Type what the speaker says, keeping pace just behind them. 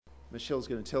Michelle's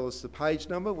going to tell us the page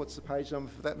number. What's the page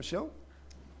number for that, Michelle?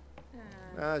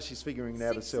 She's figuring it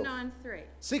out herself. 693.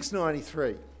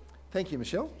 693. Thank you,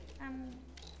 Michelle.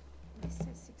 This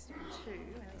says 16:2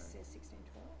 and this says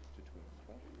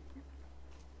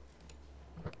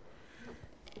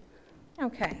 16:12.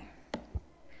 Okay.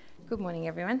 Good morning,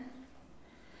 everyone.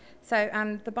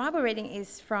 So the Bible reading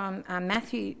is from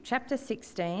Matthew chapter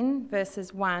 16,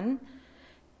 verses 1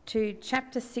 to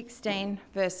chapter 16,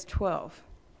 verse 12.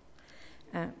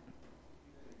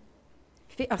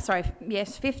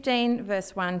 15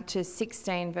 verse 1 to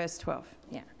 16 verse 12.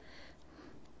 Yeah.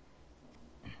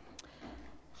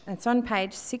 It's on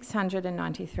page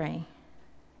 693.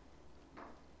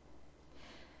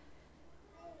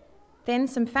 Then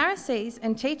some Pharisees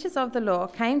and teachers of the law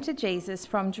came to Jesus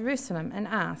from Jerusalem and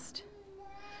asked,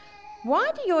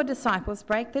 "Why do your disciples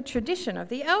break the tradition of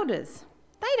the elders?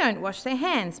 They don't wash their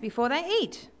hands before they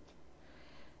eat."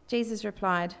 Jesus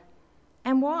replied,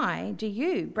 "And why do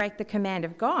you break the command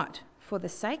of God for the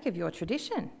sake of your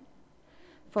tradition?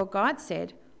 For God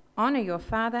said, 'Honour your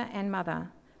father and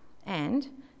mother,' and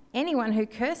 'Anyone who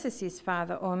curses his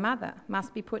father or mother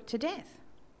must be put to death.'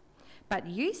 But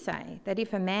you say that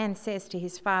if a man says to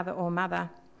his father or mother,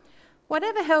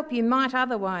 'Whatever help you might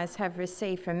otherwise have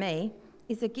received from me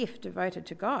is a gift devoted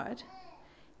to God,'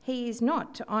 he is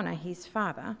not to honour his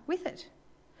father with it.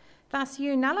 Thus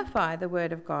you nullify the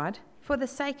word of God for the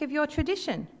sake of your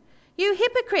tradition. You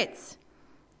hypocrites!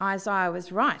 Isaiah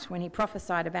was right when he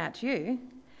prophesied about you.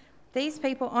 These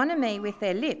people honour me with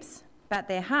their lips, but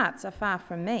their hearts are far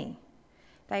from me.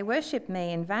 They worship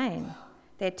me in vain.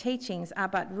 Their teachings are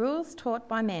but rules taught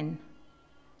by men."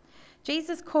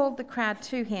 Jesus called the crowd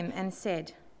to him and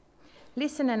said,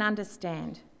 "Listen and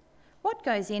understand. What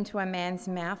goes into a man's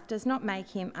mouth does not make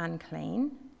him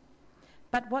unclean,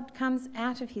 but what comes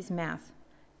out of his mouth,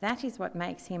 that is what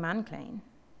makes him unclean."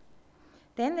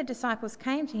 Then the disciples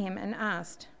came to him and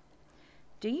asked,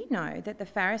 "Do you know that the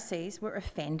Pharisees were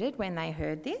offended when they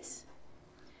heard this?"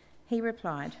 He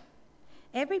replied,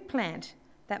 "Every plant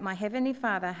that my heavenly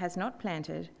Father has not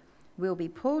planted will be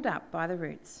pulled up by the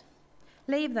roots.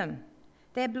 Leave them.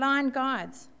 They're blind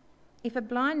guides. If a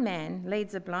blind man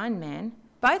leads a blind man,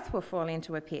 both will fall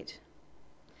into a pit."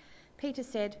 Peter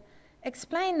said,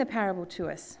 "Explain the parable to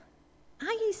us."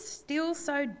 "Are you still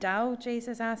so dull?"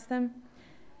 Jesus asked them.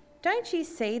 "Don't you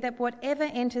see that whatever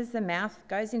enters the mouth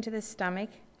goes into the stomach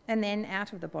and then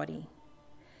out of the body?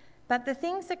 But the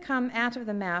things that come out of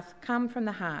the mouth come from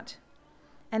the heart,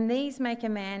 and these make a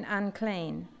man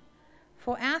unclean.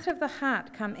 For out of the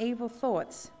heart come evil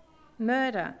thoughts,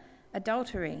 murder,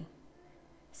 adultery,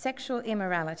 sexual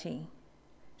immorality,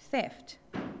 theft,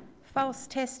 false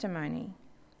testimony,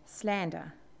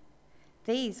 slander.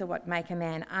 These are what make a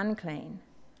man unclean.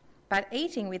 But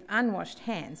eating with unwashed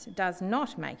hands does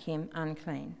not make him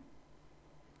unclean."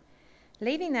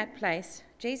 Leaving that place,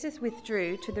 Jesus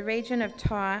withdrew to the region of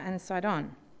Tyre and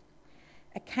Sidon.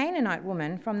 A Canaanite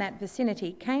woman from that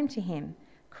vicinity came to him,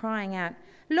 crying out,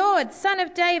 "Lord, Son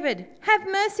of David, have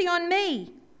mercy on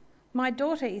me. My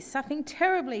daughter is suffering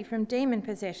terribly from demon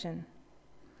possession."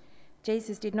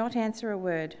 Jesus did not answer a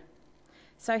word.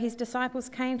 So his disciples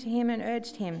came to him and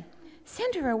urged him,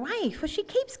 "Send her away, for she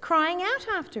keeps crying out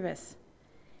after us."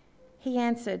 He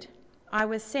answered, "I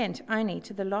was sent only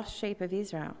to the lost sheep of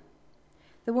Israel."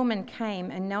 The woman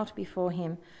came and knelt before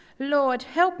him. "Lord,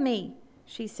 help me,"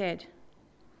 she said.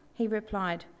 He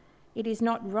replied, "It is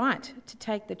not right to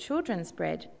take the children's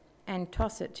bread and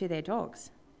toss it to their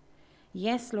dogs."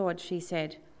 "Yes, Lord," she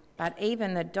said, "but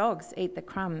even the dogs eat the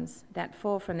crumbs that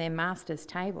fall from their master's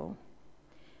table."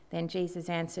 Then Jesus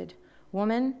answered,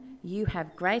 "Woman, you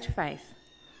have great faith.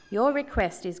 Your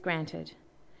request is granted."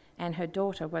 And her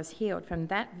daughter was healed from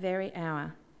that very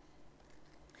hour.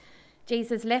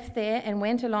 Jesus left there and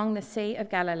went along the Sea of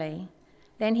Galilee.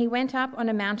 Then he went up on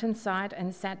a mountainside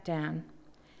and sat down.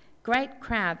 Great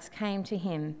crowds came to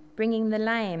him, bringing the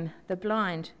lame, the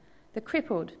blind, the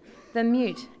crippled, the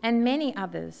mute, and many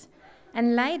others,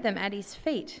 and laid them at his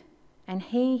feet, and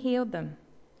he healed them.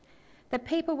 The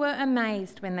people were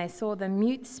amazed when they saw the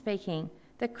mute speaking,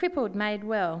 the crippled made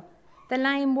well, the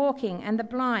lame walking, and the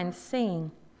blind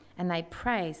seeing, and they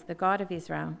praised the God of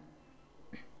Israel.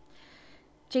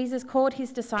 Jesus called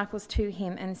his disciples to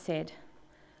him and said,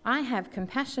 "I have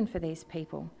compassion for these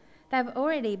people. They've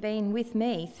already been with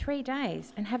me 3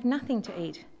 days and have nothing to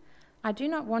eat. I do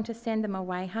not want to send them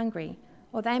away hungry,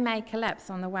 or they may collapse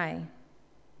on the way."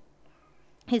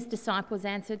 His disciples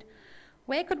answered,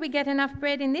 "Where could we get enough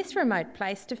bread in this remote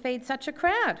place to feed such a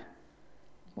crowd?"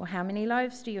 "Well, how many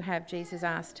loaves do you have?" Jesus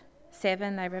asked.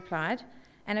 7, they replied,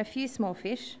 "and a few small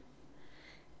fish."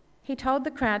 He told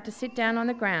the crowd to sit down on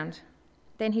the ground.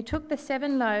 Then he took the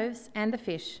 7 loaves and the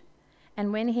fish,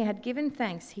 and when he had given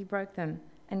thanks, he broke them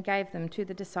and gave them to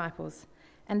the disciples,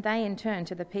 and they in turn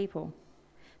to the people.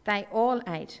 They all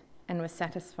ate and were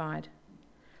satisfied.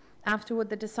 Afterward,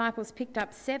 the disciples picked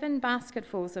up 7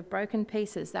 basketfuls of broken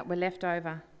pieces that were left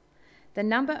over. The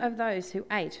number of those who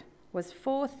ate was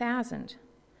 4,000,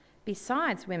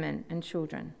 besides women and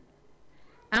children.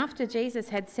 After Jesus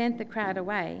had sent the crowd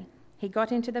away, he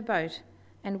got into the boat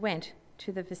and went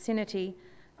to the vicinity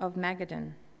of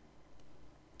Magadan.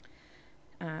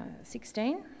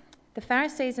 16. The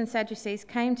Pharisees and Sadducees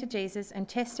came to Jesus and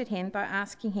tested him by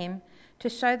asking him to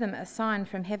show them a sign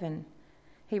from heaven.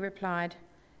 He replied,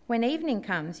 "When evening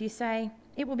comes, you say,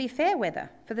 'It will be fair weather,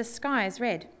 for the sky is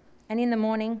red,' and in the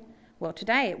morning, 'Well,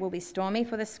 today it will be stormy,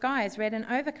 for the sky is red and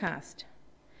overcast.'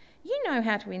 You know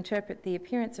how to interpret the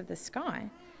appearance of the sky,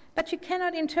 but you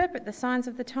cannot interpret the signs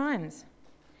of the times.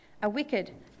 A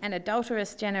wicked and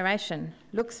adulterous generation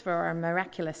looks for a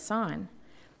miraculous sign,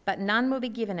 but none will be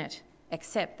given it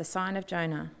except the sign of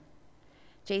Jonah."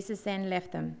 Jesus then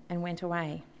left them and went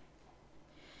away.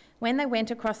 When they went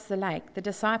across the lake, the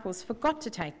disciples forgot to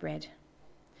take bread.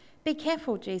 "Be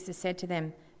careful," Jesus said to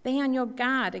them. "Be on your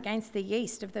guard against the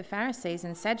yeast of the Pharisees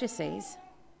and Sadducees."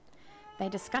 They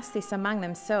discussed this among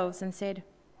themselves and said,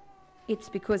 "It's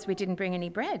because we didn't bring any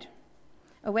bread."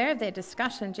 Aware of their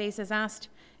discussion, Jesus asked,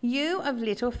 "You of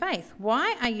little faith,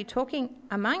 why are you talking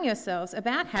among yourselves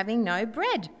about having no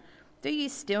bread? Do you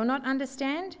still not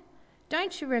understand?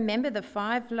 Don't you remember the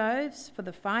 5 loaves for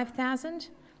the 5,000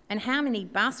 and how many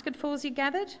basketfuls you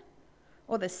gathered?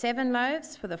 Or the 7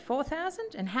 loaves for the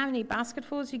 4,000 and how many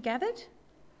basketfuls you gathered?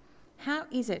 How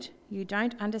is it you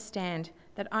don't understand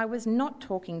that I was not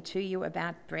talking to you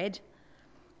about bread?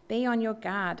 Be on your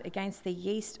guard against the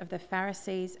yeast of the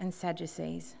Pharisees and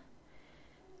Sadducees."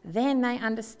 Then they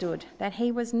understood that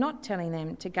he was not telling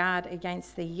them to guard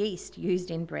against the yeast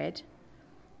used in bread,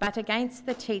 but against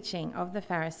the teaching of the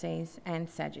Pharisees and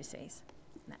Sadducees.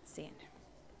 And that's the end.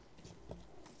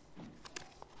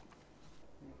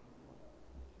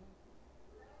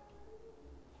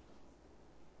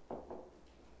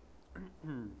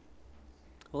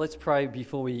 Well, let's pray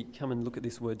before we come and look at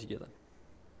this word together.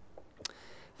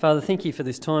 Father, thank you for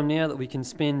this time now that we can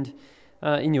spend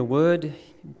in your word,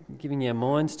 giving our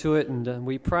minds to it, and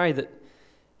we pray that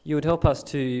you would help us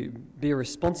to be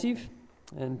responsive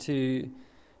and to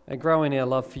grow in our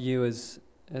love for you as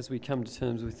we come to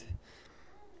terms with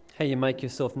how you make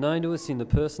yourself known to us in the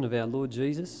person of our Lord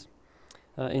Jesus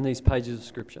in these pages of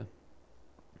Scripture.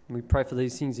 And we pray for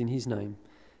these things in his name.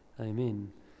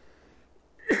 Amen.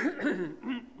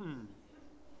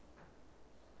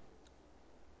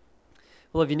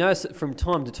 Well, have you noticed that from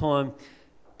time to time,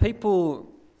 people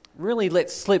really let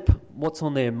slip what's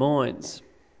on their minds?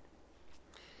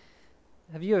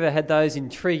 Have you ever had those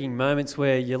intriguing moments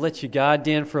where you let your guard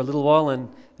down for a little while and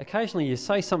occasionally you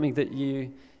say something that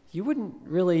you wouldn't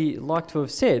really like to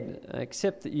have said,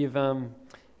 except that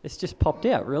it's just popped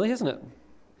out, really, hasn't it?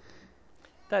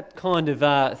 That kind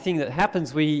of thing that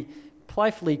happens we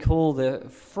playfully call the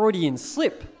Freudian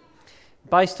slip,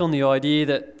 based on the idea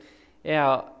that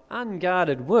our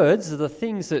unguarded words are the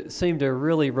things that seem to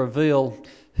really reveal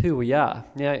who we are.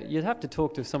 Now, you'd have to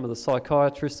talk to some of the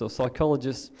psychiatrists or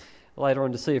psychologists later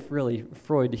on to see if really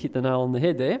Freud hit the nail on the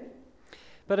head there.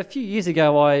 But a few years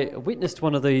ago, I witnessed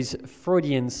one of these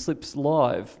Freudian slips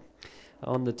live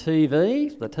on the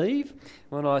TiVi,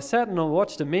 when I sat and I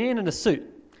watched a man in a suit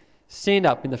stand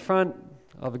up in the front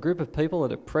of a group of people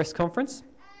at a press conference.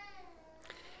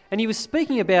 And he was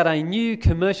speaking about a new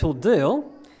commercial deal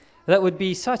that would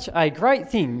be such a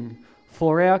great thing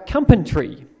for our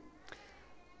company.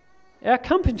 Our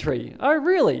company. Oh,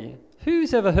 really?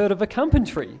 Who's ever heard of a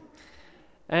company?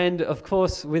 And, of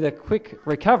course, with a quick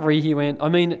recovery, he went,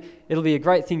 it'll be a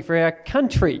great thing for our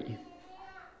country.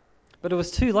 But it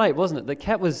was too late, wasn't it? The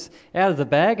cat was out of the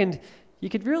bag, and you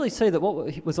could really see that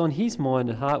what was on his mind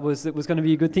and heart was that it was going to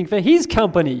be a good thing for his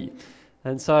company.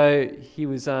 And so he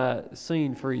was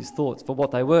seen for his thoughts for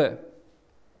what they were.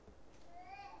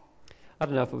 I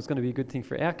don't know if it was going to be a good thing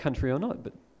for our country or not,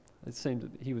 but it seemed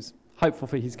that he was hopeful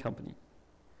for his company.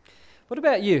 What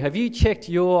about you? Have you checked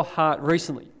your heart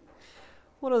recently?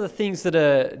 What are the things that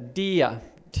are dear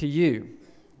to you,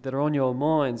 that are on your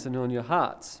minds and on your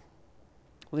hearts?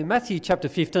 Well, in Matthew chapter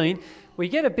 15, we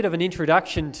get a bit of an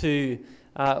introduction to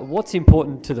what's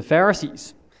important to the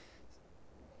Pharisees.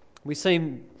 We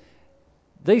see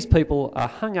these people are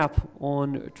hung up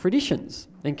on traditions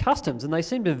and customs, and they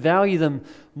seem to value them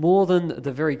more than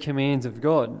the very commands of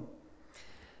God.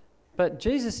 But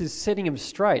Jesus is setting them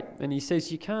straight, and he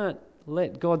says you can't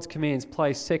let God's commands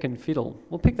play second fiddle.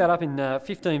 We'll pick that up in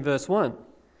 15 verse 1.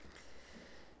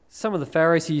 Some of the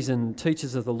Pharisees and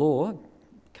teachers of the law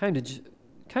came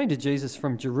to Jesus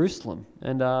from Jerusalem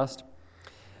and asked,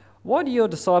 "Why do your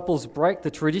disciples break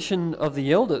the tradition of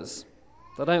the elders?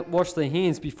 They don't wash their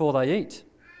hands before they eat."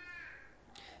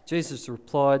 Jesus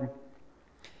replied,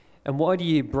 "And why do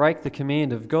you break the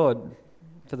command of God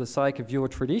for the sake of your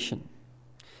tradition?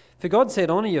 For God said,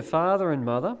 'Honour your father and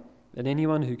mother,' and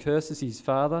anyone who curses his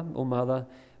father or mother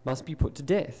must be put to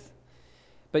death.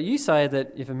 But you say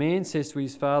that if a man says to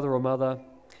his father or mother,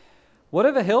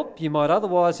 'Whatever help you might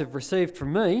otherwise have received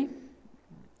from me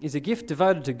is a gift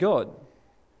devoted to God,'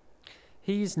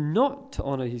 he is not to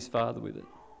honour his father with it.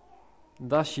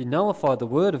 Thus you nullify the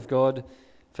word of God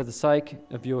for the sake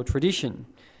of your tradition.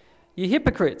 You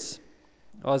hypocrites!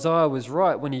 Isaiah was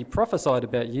right when he prophesied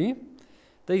about you.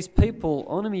 These people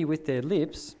honour me with their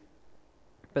lips,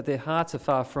 but their hearts are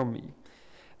far from me.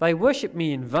 They worship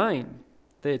me in vain.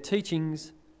 Their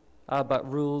teachings are but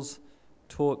rules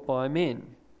taught by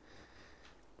men."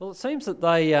 Well, it seems that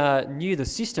they knew the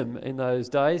system in those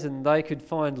days, and they could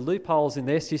find loopholes in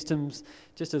their systems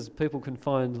just as people can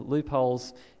find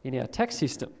loopholes in our tax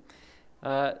system.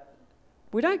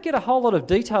 We don't get a whole lot of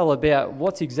detail about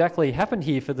what's exactly happened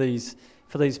here for these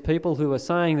people who are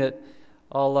saying that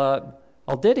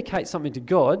I'll dedicate something to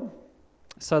God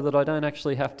so that I don't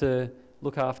actually have to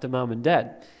look after mum and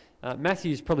dad.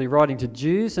 Matthew's probably writing to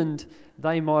Jews, and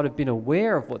they might have been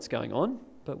aware of what's going on,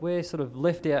 but we're sort of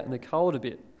left out in the cold a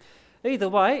bit. Either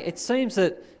way, it seems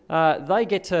that they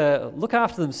get to look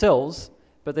after themselves,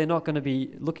 but they're not going to be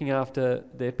looking after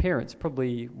their parents,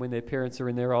 probably when their parents are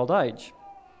in their old age.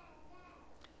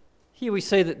 Here we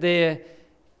see that their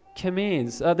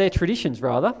traditions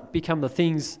become the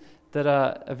things that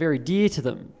are very dear to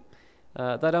them.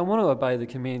 They don't want to obey the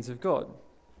commands of God.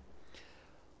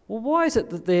 Well, why is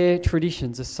it that their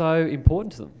traditions are so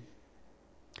important to them?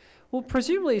 Well,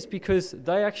 presumably it's because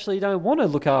they actually don't want to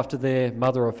look after their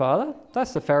mother or father.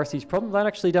 That's the Pharisees' problem. They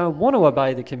actually don't want to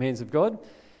obey the commands of God,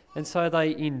 and so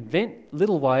they invent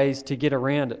little ways to get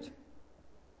around it.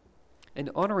 And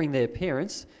honouring their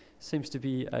parents seems to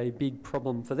be a big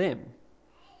problem for them.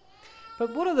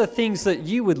 But what are the things that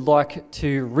you would like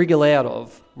to wriggle out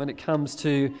of when it comes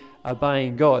to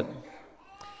obeying God?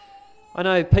 I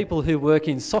know people who work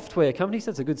in software companies.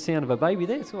 That's a good sound of a baby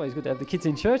there. It's always good to have the kids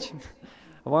in church.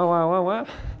 Wow, wow, wow, wow.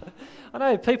 I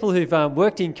know people who've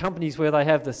worked in companies where they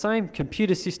have the same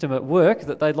computer system at work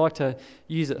that they'd like to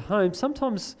use at home.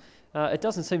 Sometimes it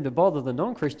doesn't seem to bother the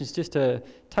non-Christians just to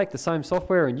take the same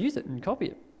software and use it and copy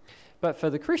it. But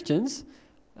for the Christians,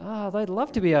 they'd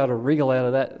love to be able to wriggle out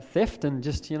of that theft and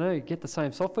just, get the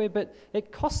same software, but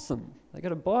it costs them. They've got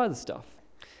to buy the stuff.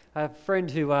 I have a friend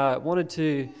who wanted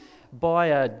to buy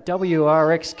a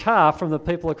WRX car from the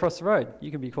people across the road.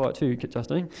 You can be quiet too,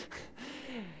 Justine.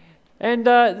 And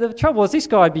the trouble was this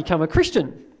guy had become a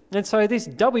Christian. And so this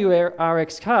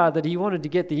WRX car that he wanted to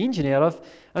get the engine out of,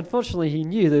 unfortunately he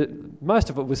knew that most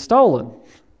of it was stolen.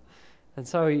 And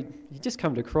so he just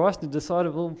come to Christ and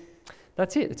decided, well,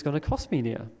 that's it. It's going to cost me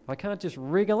now. I can't just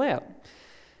wriggle out.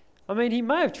 I mean, he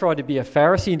may have tried to be a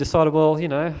Pharisee and decided, well,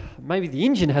 maybe the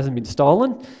engine hasn't been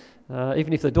stolen,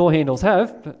 even if the door handles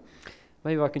have, but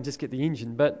maybe I can just get the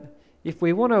engine. But if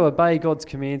we want to obey God's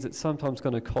commands, it's sometimes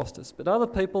going to cost us. But other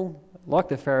people, like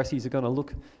the Pharisees, are going to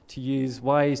look to use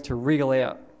ways to wriggle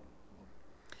out.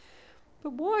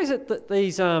 But why is it that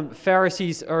these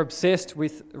Pharisees are obsessed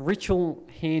with ritual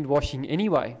hand washing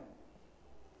anyway?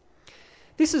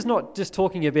 This is not just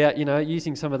talking about,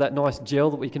 using some of that nice gel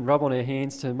that we can rub on our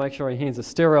hands to make sure our hands are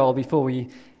sterile before we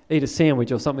eat a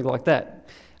sandwich or something like that.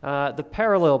 The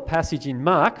parallel passage in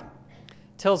Mark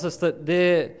tells us that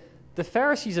the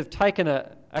Pharisees have taken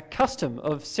a custom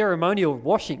of ceremonial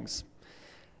washings,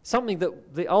 something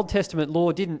that the Old Testament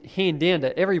law didn't hand down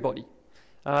to everybody.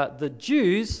 The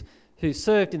Jews who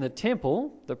served in the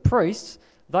temple, the priests,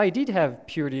 they did have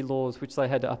purity laws which they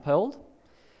had to uphold.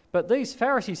 But these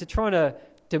Pharisees are trying to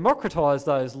democratise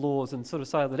those laws and sort of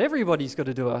say that everybody's got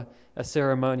to do a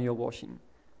ceremonial washing.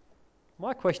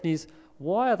 My question is,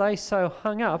 why are they so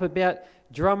hung up about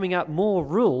drumming up more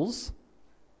rules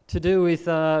to do with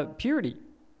purity?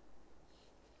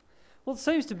 Well, it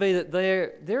seems to be that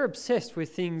they're obsessed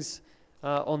with things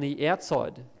on the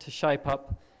outside to shape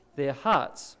up their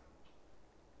hearts.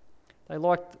 They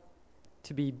like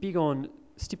to be big on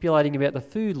stipulating about the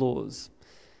food laws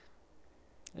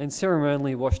and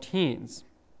ceremonially washed hands.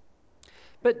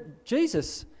 But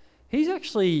Jesus, he's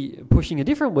actually pushing a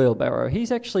different wheelbarrow.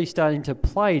 He's actually starting to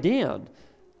play down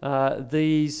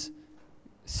these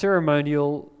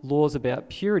ceremonial laws about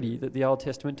purity that the Old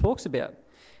Testament talks about.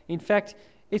 In fact,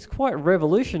 it's quite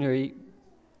revolutionary.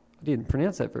 I didn't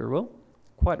pronounce that very well.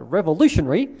 Quite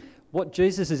revolutionary what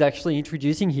Jesus is actually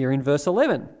introducing here in verse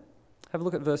 11. Have a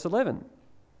look at verse 11.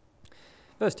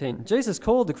 Verse 10, Jesus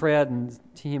called the crowd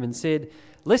to him and said,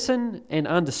 "Listen and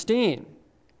understand.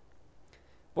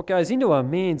 What goes into a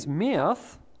man's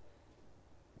mouth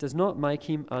does not make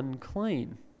him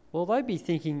unclean." Well, they'd be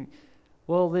thinking,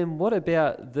 well, then what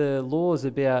about the laws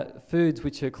about foods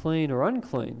which are clean or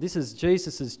unclean?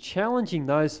 Jesus is challenging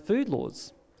those food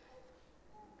laws.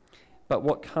 But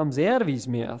what comes out of his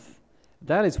mouth,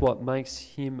 that is what makes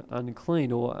him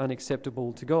unclean or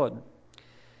unacceptable to God.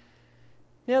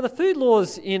 Now, the food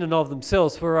laws in and of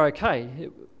themselves were okay.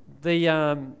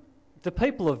 The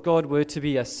people of God were to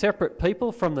be a separate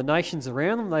people from the nations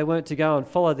around them. They weren't to go and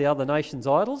follow the other nations'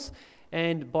 idols.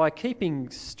 And by keeping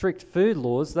strict food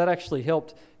laws, that actually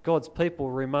helped God's people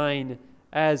remain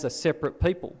as a separate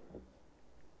people.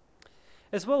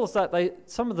 As well as that,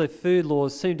 some of the food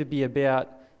laws seem to be about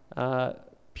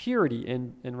purity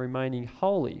and remaining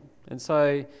holy. And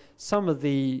so some of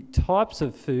the types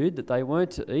of food that they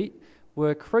weren't to eat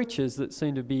were creatures that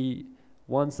seemed to be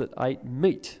ones that ate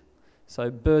meat. So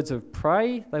birds of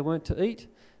prey they weren't to eat.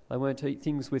 They weren't to eat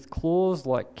things with claws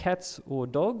like cats or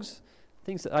dogs.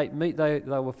 Things that ate meat they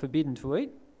were forbidden to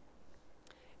eat.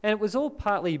 And it was all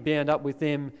partly bound up with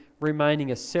them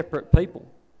remaining a separate people.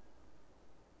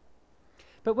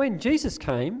 But when Jesus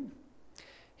came,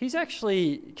 he's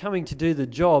actually coming to do the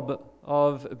job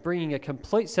of bringing a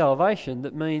complete salvation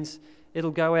that means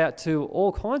it'll go out to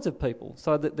all kinds of people,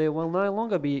 so that there will no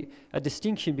longer be a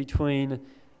distinction between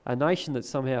a nation that's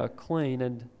somehow clean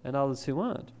and others who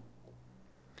aren't.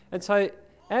 And so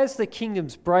as the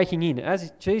kingdom's breaking in, as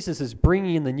Jesus is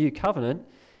bringing in the new covenant,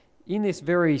 in this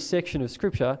very section of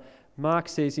Scripture, Mark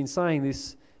says in saying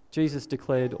this, Jesus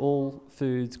declared all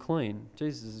foods clean.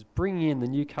 Jesus is bringing in the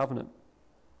new covenant.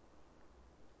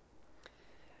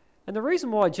 And the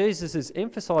reason why Jesus is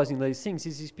emphasising these things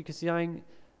is because he's saying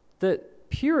that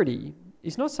purity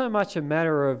is not so much a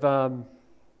matter of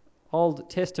Old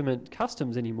Testament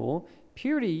customs anymore.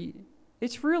 Purity,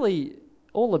 it's really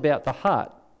all about the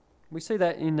heart. We see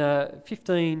that in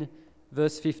 15,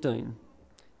 verse 15.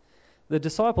 The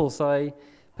disciples say,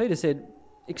 Peter said,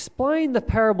 "Explain the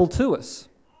parable to us."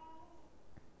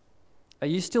 "Are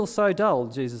you still so dull?"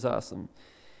 Jesus asked them.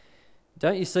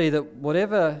 "Don't you see that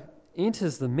whatever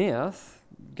enters the mouth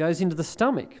goes into the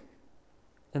stomach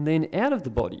and then out of the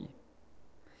body?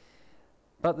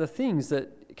 But the things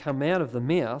that come out of the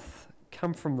mouth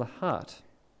come from the heart.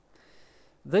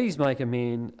 These make a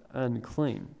man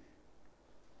unclean.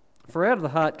 For out of the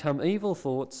heart come evil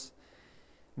thoughts,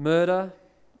 murder,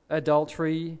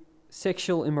 adultery,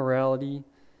 sexual immorality,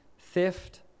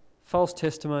 theft, false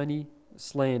testimony,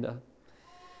 slander.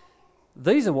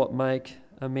 These are what make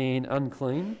a man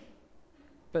unclean,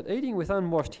 but eating with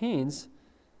unwashed hands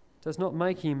does not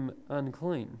make him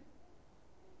unclean."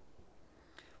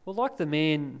 Well, like the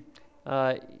man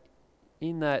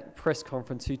in that press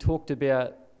conference who talked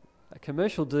about a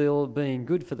commercial deal being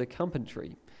good for the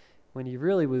company when he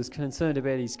really was concerned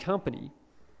about his company,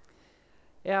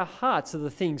 our hearts are the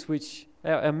things which,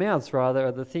 our mouths rather,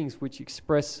 are the things which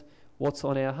express what's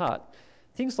on our heart.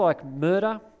 Things like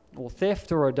murder or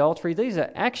theft or adultery, these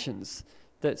are actions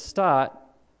that start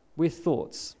with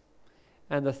thoughts.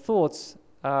 And the thoughts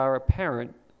are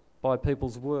apparent by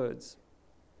people's words.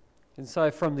 And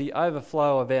so from the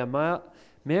overflow of our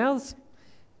mouths,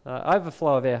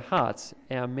 overflow of our hearts,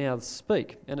 our mouths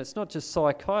speak. And it's not just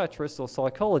psychiatrists or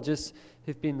psychologists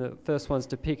who've been the first ones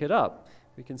to pick it up.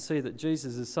 We can see that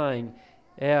Jesus is saying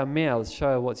our mouths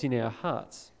show what's in our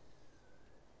hearts.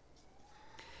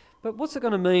 But what's it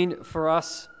going to mean for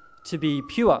us to be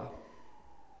pure?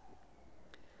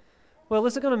 Well,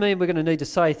 is it going to mean we're going to need to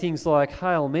say things like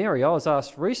Hail Mary? I was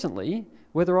asked recently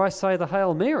whether I say the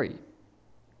Hail Mary.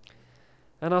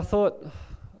 And I thought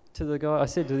to the guy, I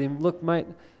said to him, "Look, mate,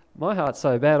 my heart's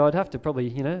so bad I'd have to probably,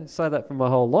 say that for my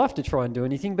whole life to try and do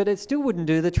anything, but it still wouldn't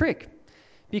do the trick,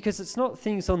 because it's not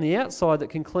things on the outside that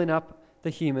can clean up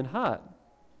the human heart."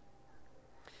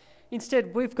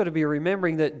 Instead, we've got to be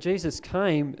remembering that Jesus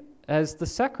came as the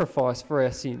sacrifice for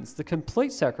our sins, the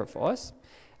complete sacrifice,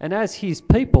 and as his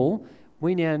people,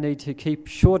 we now need to keep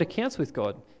short accounts with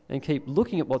God and keep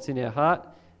looking at what's in our heart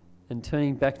and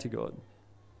turning back to God.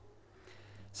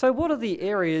 So what are the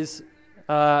areas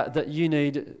that you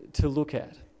need to look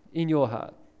at in your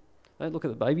heart? Don't look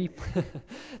at the baby.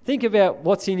 Think about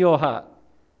what's in your heart.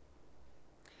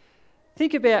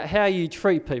 Think about how you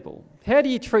treat people. How do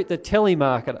you treat the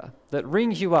telemarketer that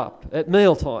rings you up at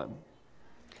mealtime?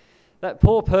 That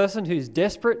poor person who's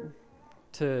desperate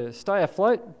to stay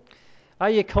afloat. Are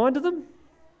you kind to them?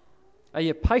 Are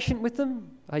you patient with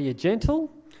them? Are you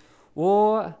gentle?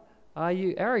 Or are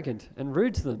you arrogant and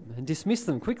rude to them and dismiss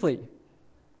them quickly?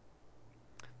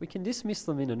 We can dismiss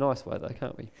them in a nice way though,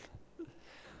 can't we?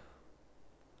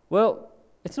 Well,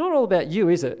 it's not all about you,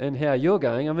 is it, and how you're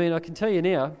going? I mean, I can tell you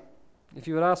now, if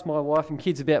you would ask my wife and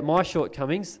kids about my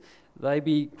shortcomings, they'd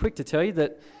be quick to tell you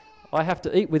that I have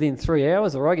to eat within 3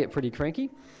 hours or I get pretty cranky.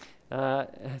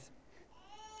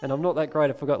 And I'm not that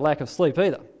great if I've got lack of sleep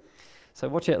either. So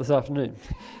watch out this afternoon.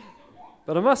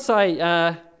 But I must say,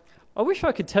 I wish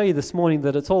I could tell you this morning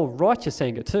that it's all righteous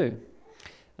anger too.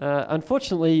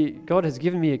 Unfortunately, God has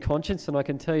given me a conscience, and I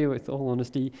can tell you with all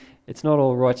honesty, it's not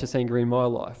all righteous anger in my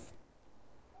life.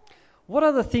 What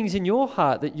are the things in your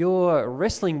heart that you're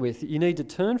wrestling with that you need to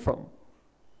turn from?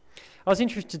 I was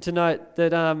interested to note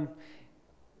that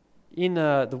in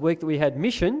the week that we had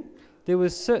mission, there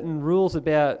was certain rules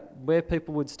about where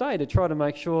people would stay to try to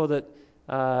make sure that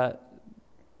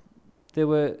there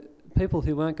were people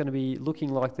who weren't going to be looking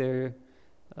like they're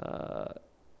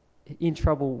in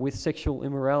trouble with sexual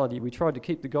immorality. We tried to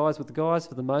keep the guys with the guys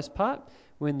for the most part.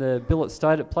 When the billet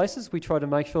stayed at places, we tried to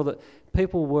make sure that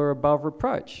people were above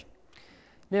reproach.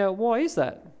 Now, why is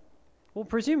that? Well,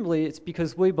 presumably it's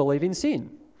because we believe in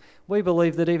sin. We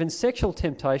believe that even sexual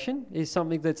temptation is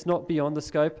something that's not beyond the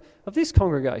scope of this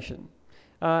congregation.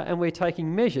 And we're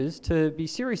taking measures to be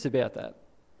serious about that.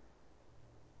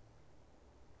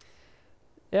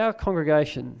 Our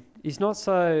congregation is not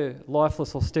so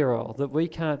lifeless or sterile that we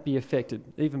can't be affected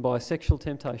even by sexual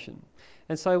temptation.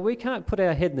 And so we can't put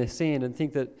our head in the sand and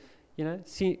think that,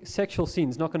 sexual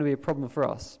sin's not going to be a problem for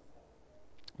us.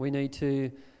 We need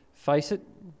to face it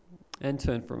and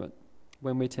turn from it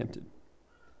when we're tempted.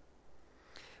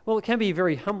 Well, it can be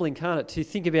very humbling, can't it, to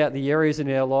think about the areas in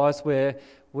our lives where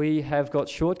we have got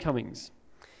shortcomings.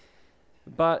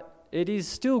 But it is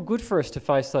still good for us to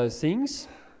face those things,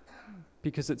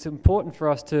 because it's important for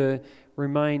us to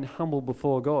remain humble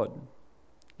before God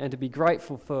and to be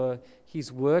grateful for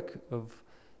his work of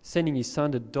sending his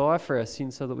son to die for our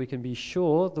sins so that we can be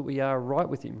sure that we are right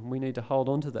with him. We need to hold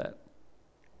on to that.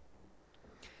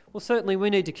 Well, certainly we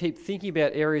need to keep thinking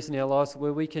about areas in our lives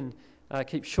where we can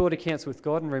keep short accounts with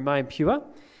God and remain pure.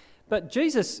 But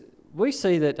Jesus, we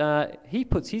see that he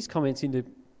puts his comments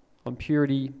on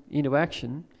purity into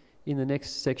action in the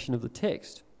next section of the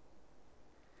text.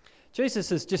 Jesus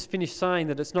has just finished saying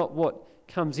that it's not what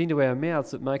comes into our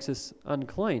mouths that makes us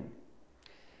unclean.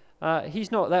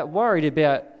 He's not that worried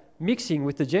about mixing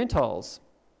with the Gentiles.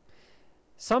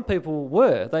 Some people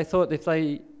were. They thought if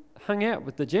they hung out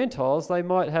with the Gentiles, they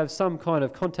might have some kind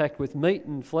of contact with meat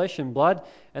and flesh and blood,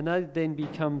 and they'd then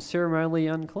become ceremonially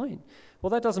unclean.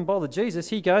 Well, that doesn't bother Jesus.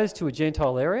 He goes to a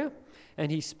Gentile area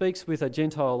and he speaks with a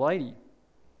Gentile lady.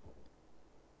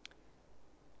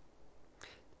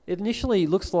 It initially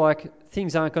looks like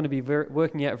things aren't going to be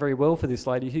working out very well for this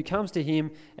lady, who comes to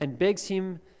him and begs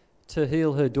him to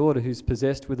heal her daughter who's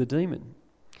possessed with a demon.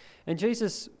 And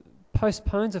Jesus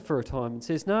postpones it for a time and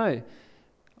says, no,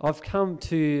 I've come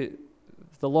to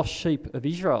the lost sheep of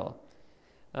Israel.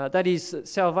 That is,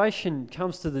 salvation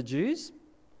comes to the Jews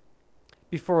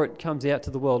before it comes out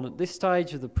to the world. And at this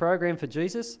stage of the program for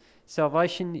Jesus,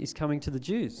 salvation is coming to the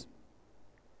Jews.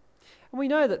 And we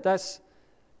know that that's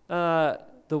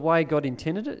the way God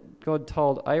intended it. God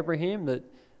told Abraham that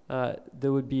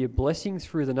there would be a blessing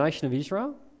through the nation of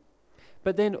Israel,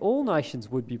 but then all nations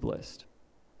would be blessed.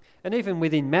 And even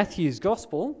within Matthew's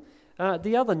Gospel,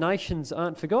 the other nations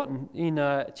aren't forgotten. In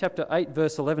chapter 8,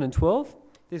 verse 11 and 12,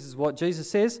 this is what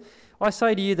Jesus says, I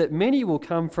say to you that many will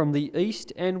come from the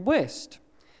east and west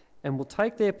and will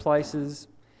take their places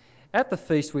at the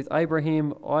feast with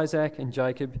Abraham, Isaac and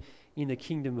Jacob in the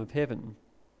kingdom of heaven.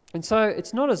 And so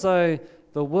it's not as though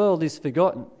the world is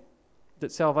forgotten,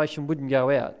 that salvation wouldn't go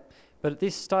out. But at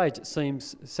this stage, it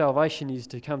seems salvation is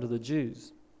to come to the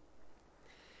Jews.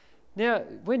 Now,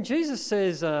 when Jesus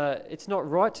says it's not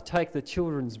right to take the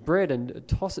children's bread and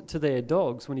toss it to their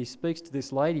dogs when he speaks to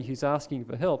this lady who's asking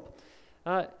for help,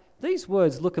 these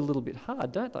words look a little bit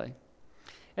hard, don't they?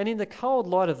 And in the cold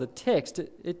light of the text,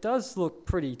 it does look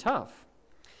pretty tough.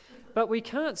 But we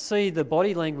can't see the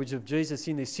body language of Jesus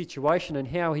in this situation and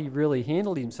how he really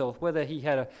handled himself, whether he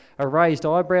had a raised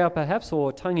eyebrow perhaps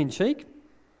or tongue-in-cheek.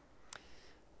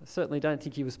 I certainly don't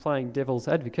think he was playing devil's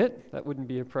advocate. That wouldn't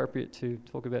be appropriate to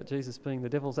talk about Jesus being the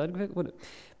devil's advocate, would it?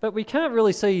 But we can't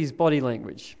really see his body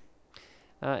language.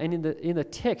 And in the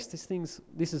text,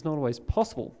 this is not always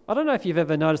possible. I don't know if you've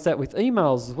ever noticed that with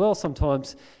emails as well.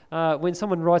 Sometimes when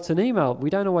someone writes an email, we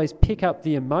don't always pick up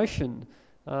the emotion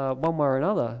one way or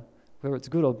another, whether it's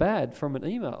good or bad, from an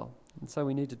email. And so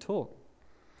we need to talk.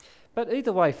 But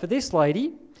either way, for this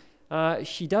lady,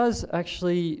 she does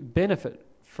actually benefit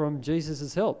from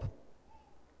Jesus' help.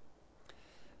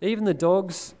 Even the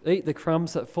dogs eat the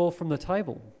crumbs that fall from the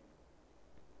table.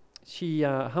 She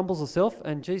humbles herself,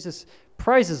 and Jesus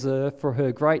praises her for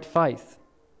her great faith.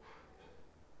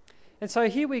 And so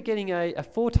here we're getting a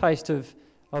foretaste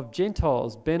of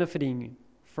Gentiles benefiting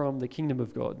from the kingdom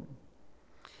of God.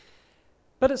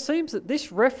 But it seems that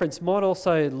this reference might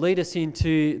also lead us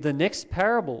into the next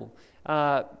parable.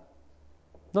 Not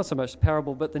so much the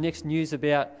parable, but the next news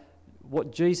about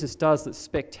what Jesus does that's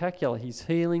spectacular, his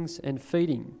healings and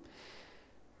feeding.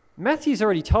 Matthew's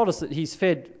already told us that he's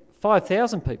fed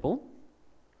 5,000 people,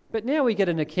 but now we get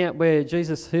an account where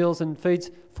Jesus heals and feeds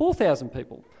 4,000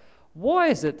 people. Why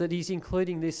is it that he's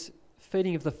including this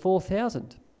feeding of the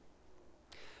 4,000?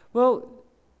 Well,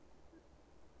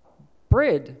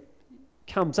 bread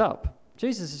comes up.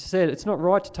 Jesus said it's not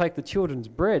right to take the children's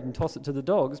bread and toss it to the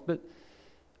dogs, but,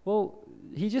 well,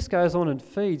 he just goes on and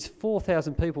feeds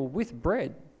 4,000 people with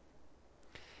bread.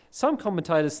 Some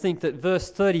commentators think that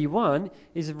verse 31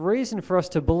 is a reason for us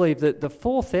to believe that the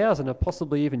 4,000 are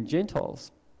possibly even Gentiles.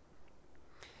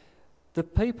 The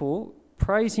people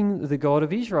praising the God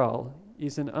of Israel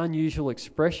is an unusual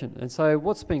expression. And so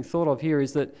what's being thought of here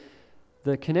is that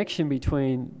the connection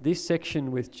between this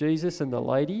section with Jesus and the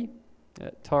lady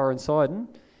at Tyre and Sidon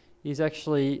is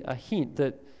actually a hint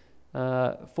that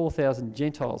 4,000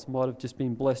 Gentiles might have just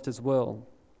been blessed as well.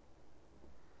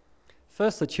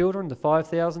 First the children, the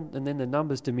 5,000, and then the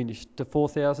numbers diminished to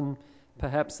 4,000.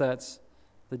 Perhaps that's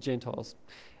the Gentiles.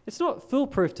 It's not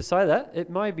foolproof to say that. It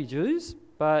may be Jews,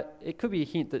 but it could be a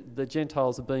hint that the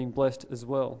Gentiles are being blessed as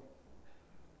well.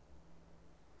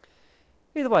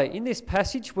 Either way, in this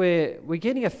passage we're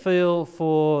getting a feel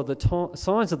for the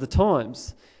signs of the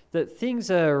times, that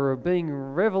things are being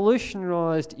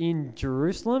revolutionised in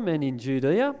Jerusalem and in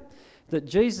Judea, that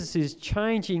Jesus is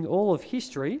changing all of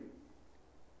history,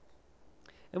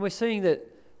 and we're seeing that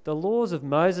the laws of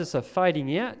Moses are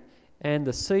fading out and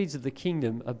the seeds of the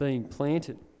kingdom are being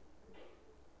planted.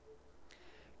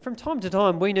 From time to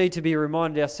time, we need to be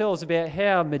reminded ourselves about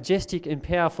how majestic and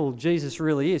powerful Jesus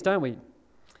really is, don't we?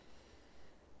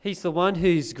 He's the one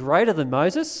who's greater than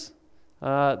Moses.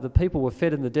 The people were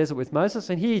fed in the desert with Moses,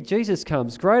 and here Jesus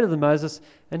comes, greater than Moses,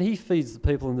 and he feeds the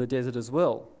people in the desert as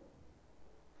well.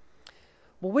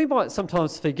 Well, we might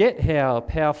sometimes forget how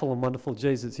powerful and wonderful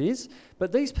Jesus is,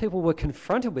 but these people were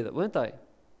confronted with it, weren't they?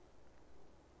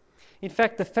 In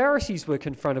fact, the Pharisees were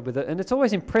confronted with it, and it's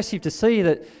always impressive to see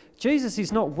that Jesus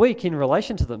is not weak in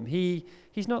relation to them.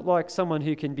 He's not like someone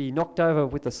who can be knocked over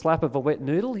with the slap of a wet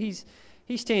noodle.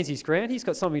 He stands his ground. He's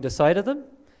got something to say to them.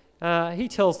 He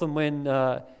tells them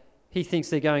when he thinks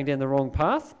they're going down the wrong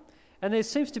path. And there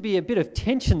seems to be a bit of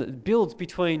tension that builds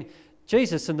between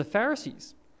Jesus and the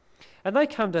Pharisees. And they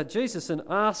come to Jesus and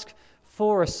ask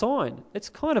for a sign. It's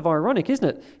kind of ironic, isn't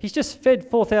it? He's just fed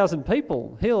 4,000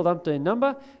 people, healed up to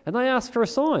number, and they ask for a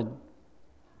sign.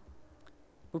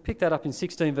 We'll pick that up in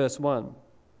 16 verse 1.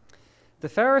 The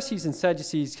Pharisees and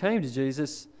Sadducees came to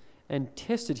Jesus and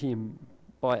tested him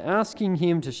by asking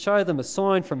him to show them a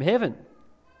sign from heaven.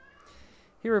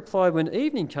 He replied, when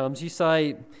evening comes, you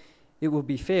say, it will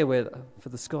be fair weather, for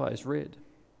the sky is red.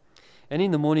 And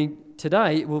in the morning,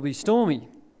 today, it will be stormy,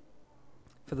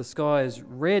 for the sky is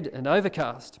red and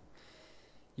overcast.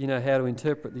 You know how to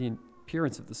interpret the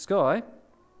appearance of the sky,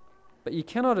 but you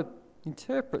cannot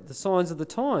interpret the signs of the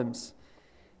times.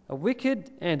 A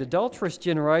wicked and adulterous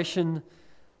generation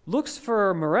looks for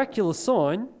a miraculous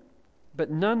sign, but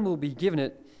none will be given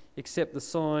it except the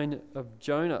sign of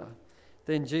Jonah.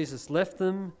 Then Jesus left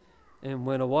them and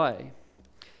went away.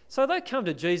 So they come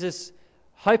to Jesus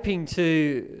hoping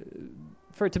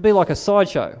for it to be like a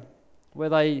sideshow, where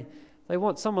they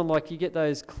want someone like you get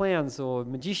those clowns or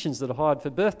magicians that are hired for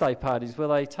birthday parties, where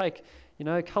they take,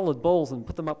 coloured balls and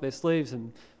put them up their sleeves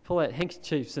and pull out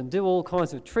handkerchiefs and do all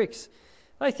kinds of tricks.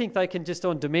 They think they can just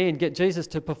on demand get Jesus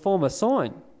to perform a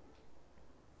sign.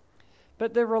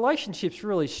 But their relationship's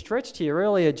really stretched here.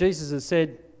 Earlier, Jesus has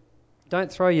said,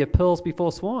 don't throw your pearls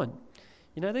before swine.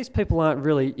 These people aren't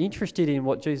really interested in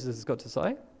what Jesus has got to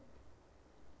say.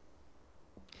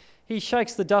 He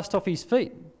shakes the dust off his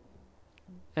feet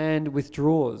and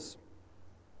withdraws.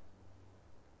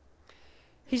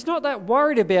 He's not that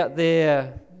worried about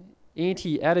their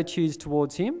anti-attitudes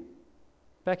towards him.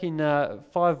 Back in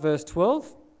 5 verse 12,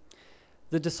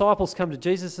 the disciples come to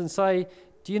Jesus and say,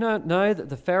 do you not know that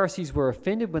the Pharisees were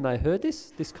offended when they heard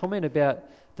this comment about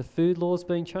the food laws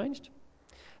being changed?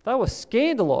 They were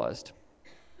scandalised.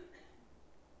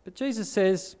 But Jesus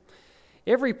says,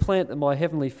 every plant that my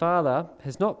heavenly Father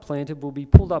has not planted will be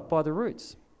pulled up by the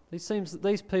roots. It seems that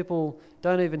these people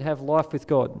don't even have life with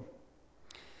God.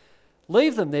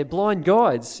 Leave them, they're blind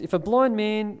guides. If a blind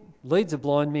man leads a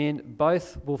blind man,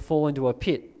 both will fall into a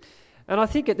pit. And I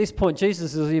think at this point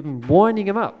Jesus is even winding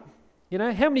them up. You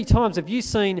know, how many times have you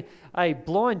seen a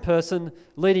blind person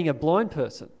leading a blind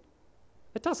person?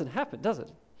 It doesn't happen, does it?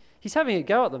 He's having a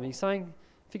go at them. He's saying,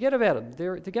 forget about them.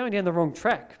 They're going down the wrong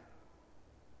track.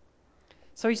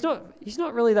 So he's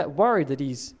not really that worried that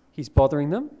he's bothering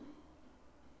them.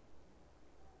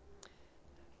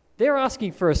 They're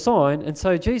asking for a sign, and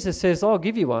so Jesus says, I'll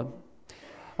give you one.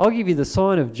 I'll give you the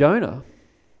sign of Jonah,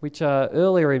 which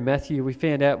earlier in Matthew we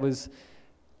found out was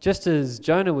just as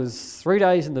Jonah was 3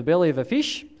 days in the belly of a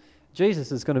fish,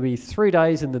 Jesus is going to be 3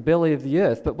 days in the belly of the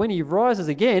earth. But when he rises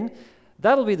again,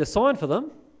 that'll be the sign for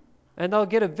them, and they'll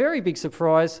get a very big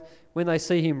surprise when they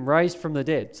see him raised from the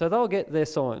dead. So they'll get their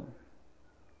sign,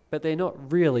 but they're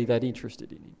not really that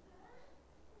interested in him.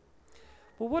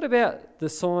 Well, what about the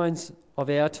signs of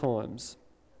our times?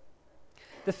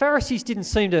 The Pharisees didn't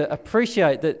seem to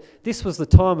appreciate that this was the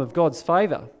time of God's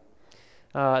favour.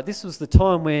 This was the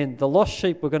time when the lost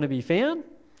sheep were going to be found,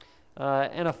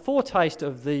 and a foretaste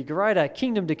of the greater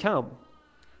kingdom to come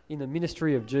in the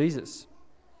ministry of Jesus.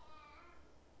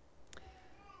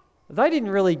 They didn't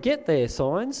really get their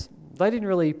signs. They didn't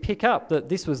really pick up that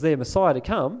this was their Messiah to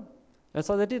come, and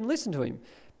so they didn't listen to him.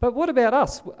 But what about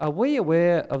us? Are we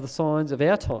aware of the signs of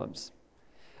our times?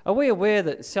 Are we aware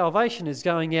that salvation is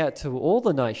going out to all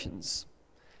the nations?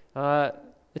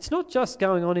 It's not just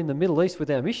going on in the Middle East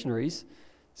with our missionaries.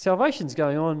 Salvation's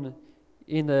going on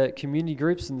in the community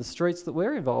groups and the streets that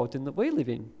we're involved in, that we live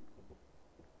in.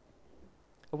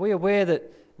 Are we aware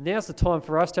that now's the time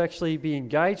for us to actually be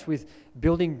engaged with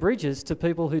building bridges to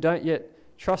people who don't yet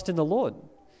trust in the Lord,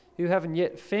 who haven't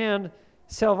yet found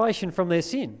salvation from their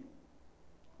sin?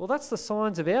 Well, that's the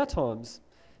signs of our times.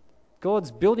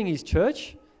 God's building his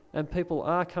church and people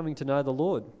are coming to know the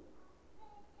Lord.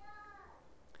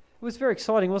 It was very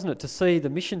exciting, wasn't it, to see the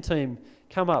mission team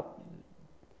come up.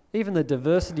 Even the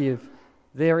diversity of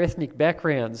their ethnic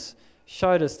backgrounds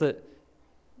showed us that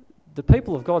the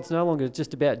people of God's no longer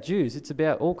just about Jews, it's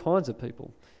about all kinds of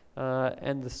people.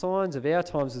 And the signs of our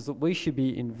times is that we should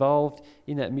be involved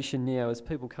in that mission now as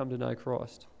people come to know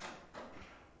Christ.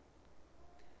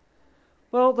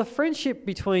 Well, the friendship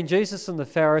between Jesus and the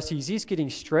Pharisees is getting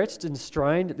stretched and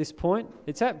strained at this point.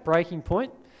 It's at breaking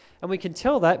point, and we can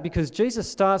tell that because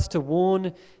Jesus starts to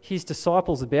warn his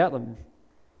disciples about them.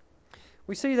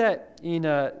 We see that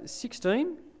in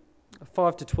 16,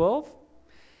 5 to 12.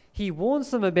 He warns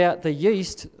them about the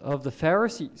yeast of the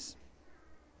Pharisees.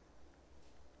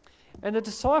 And the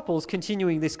disciples,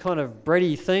 continuing this kind of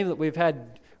bready theme that we've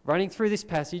had running through this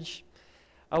passage,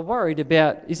 are worried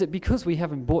about, is it because we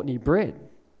haven't bought any bread?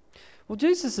 Well,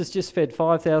 Jesus has just fed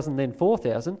 5,000, then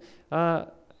 4,000.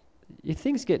 If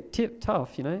things get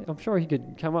tough, I'm sure he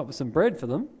could come up with some bread for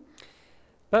them.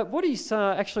 But what he's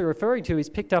actually referring to is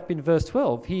picked up in verse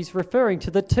 12. He's referring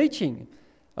to the teaching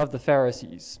of the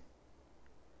Pharisees.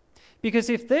 Because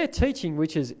if their teaching,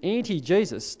 which is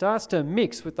anti-Jesus, starts to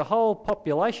mix with the whole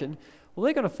population, well,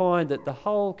 they're going to find that the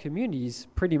whole community is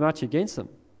pretty much against them.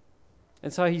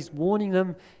 And so he's warning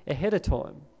them ahead of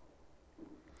time.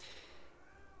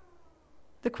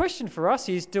 The question for us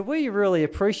is, do we really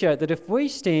appreciate that if we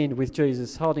stand with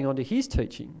Jesus holding on to his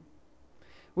teaching,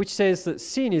 which says that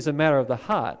sin is a matter of the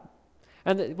heart,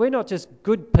 and that we're not just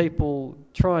good people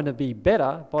trying to be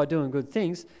better by doing good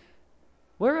things,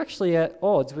 we're actually at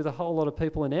odds with a whole lot of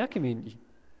people in our community.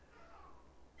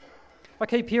 I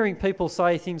keep hearing people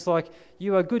say things like,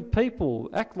 you are good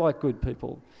people, act like good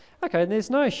people. Okay, and there's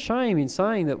no shame in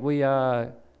saying that we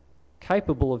are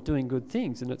capable of doing good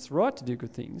things, and it's right to do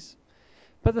good things.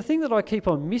 But the thing that I keep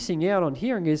on missing out on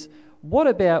hearing is, what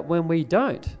about when we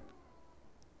don't?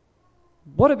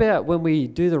 What about when we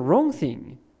do the wrong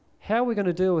thing? How are we going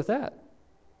to deal with that?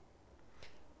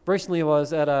 Recently I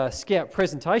was at a Scout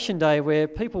presentation day where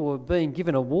people were being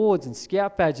given awards and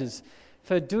Scout badges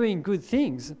for doing good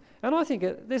things. And I think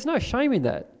there's no shame in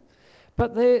that.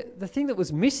 But the thing that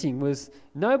was missing was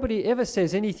nobody ever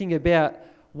says anything about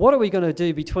what are we going to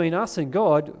do between us and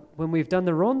God when we've done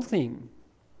the wrong thing.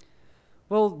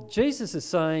 Well, Jesus is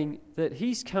saying that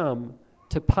he's come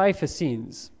to pay for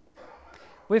sins.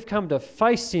 We've come to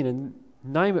face sin and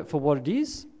name it for what it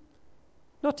is,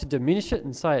 not to diminish it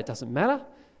and say it doesn't matter,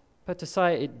 but to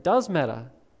say it does matter,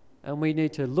 and we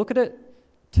need to look at it,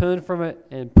 turn from it,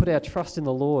 and put our trust in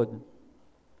the Lord.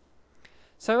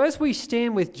 So as we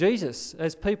stand with Jesus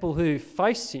as people who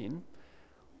face sin,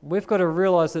 we've got to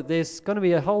realise that there's going to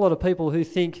be a whole lot of people who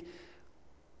think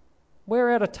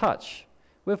we're out of touch.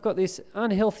 We've got this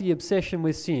unhealthy obsession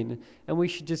with sin, and we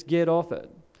should just get off it.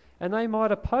 And they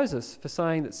might oppose us for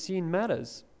saying that sin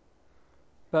matters.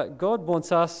 But God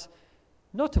wants us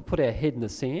not to put our head in the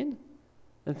sand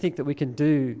and think that we can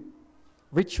do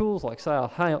rituals like, say, our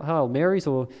Hail Marys,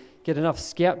 or get enough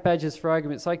scout badges, for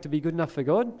argument's sake, to be good enough for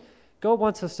God. God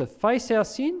wants us to face our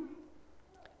sin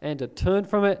and to turn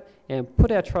from it and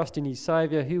put our trust in his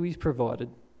Saviour, who he's provided,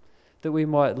 that we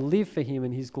might live for him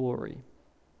in his glory.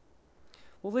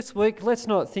 Well, this week, let's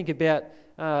not think about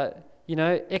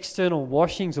external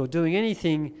washings or doing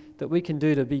anything that we can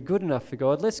do to be good enough for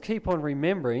God. Let's keep on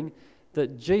remembering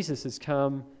that Jesus has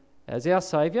come as our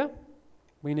Saviour.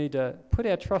 We need to put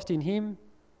our trust in him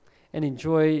and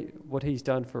enjoy what he's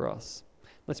done for us.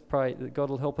 Let's pray that God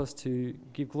will help us to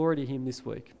give glory to him this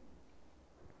week.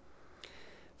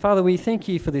 Father, we thank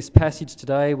you for this passage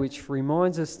today, which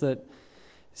reminds us that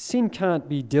sin can't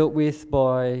be dealt with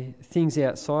by things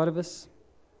outside of us.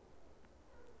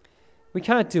 We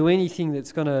can't do anything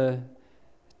that's going to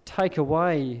take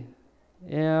away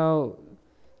our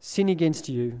sin against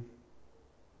you.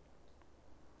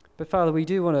 But Father, we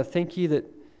do want to thank you that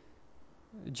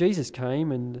Jesus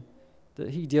came and that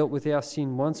he dealt with our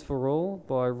sin once for all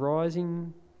by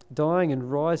dying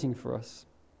and rising for us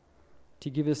to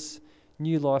give us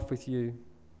new life with you.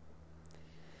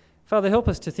 Father, help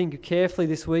us to think carefully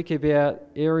this week about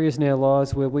areas in our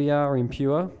lives where we are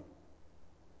impure.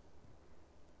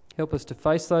 Help us to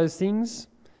face those things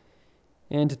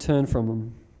and to turn from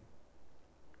them.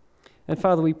 And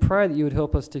Father, we pray that you would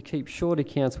help us to keep short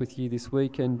accounts with you this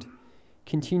week and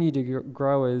continue to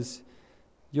grow as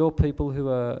your people who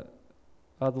are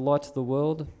the light of the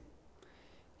world,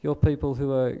 your people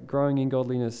who are growing in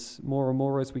godliness more and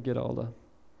more as we get older.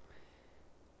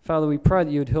 Father, we pray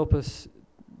that you would help us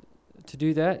to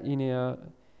do that in our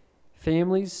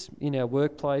families, in our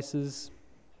workplaces,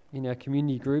 in our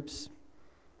community groups,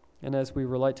 and as we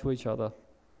relate to each other.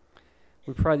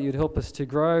 We pray that you'd help us to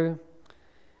grow,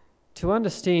 to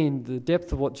understand the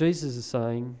depth of what Jesus is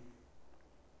saying,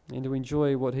 and to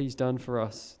enjoy what he's done for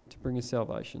us to bring us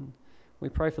salvation. We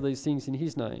pray for these things in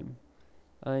his name.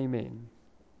 Amen.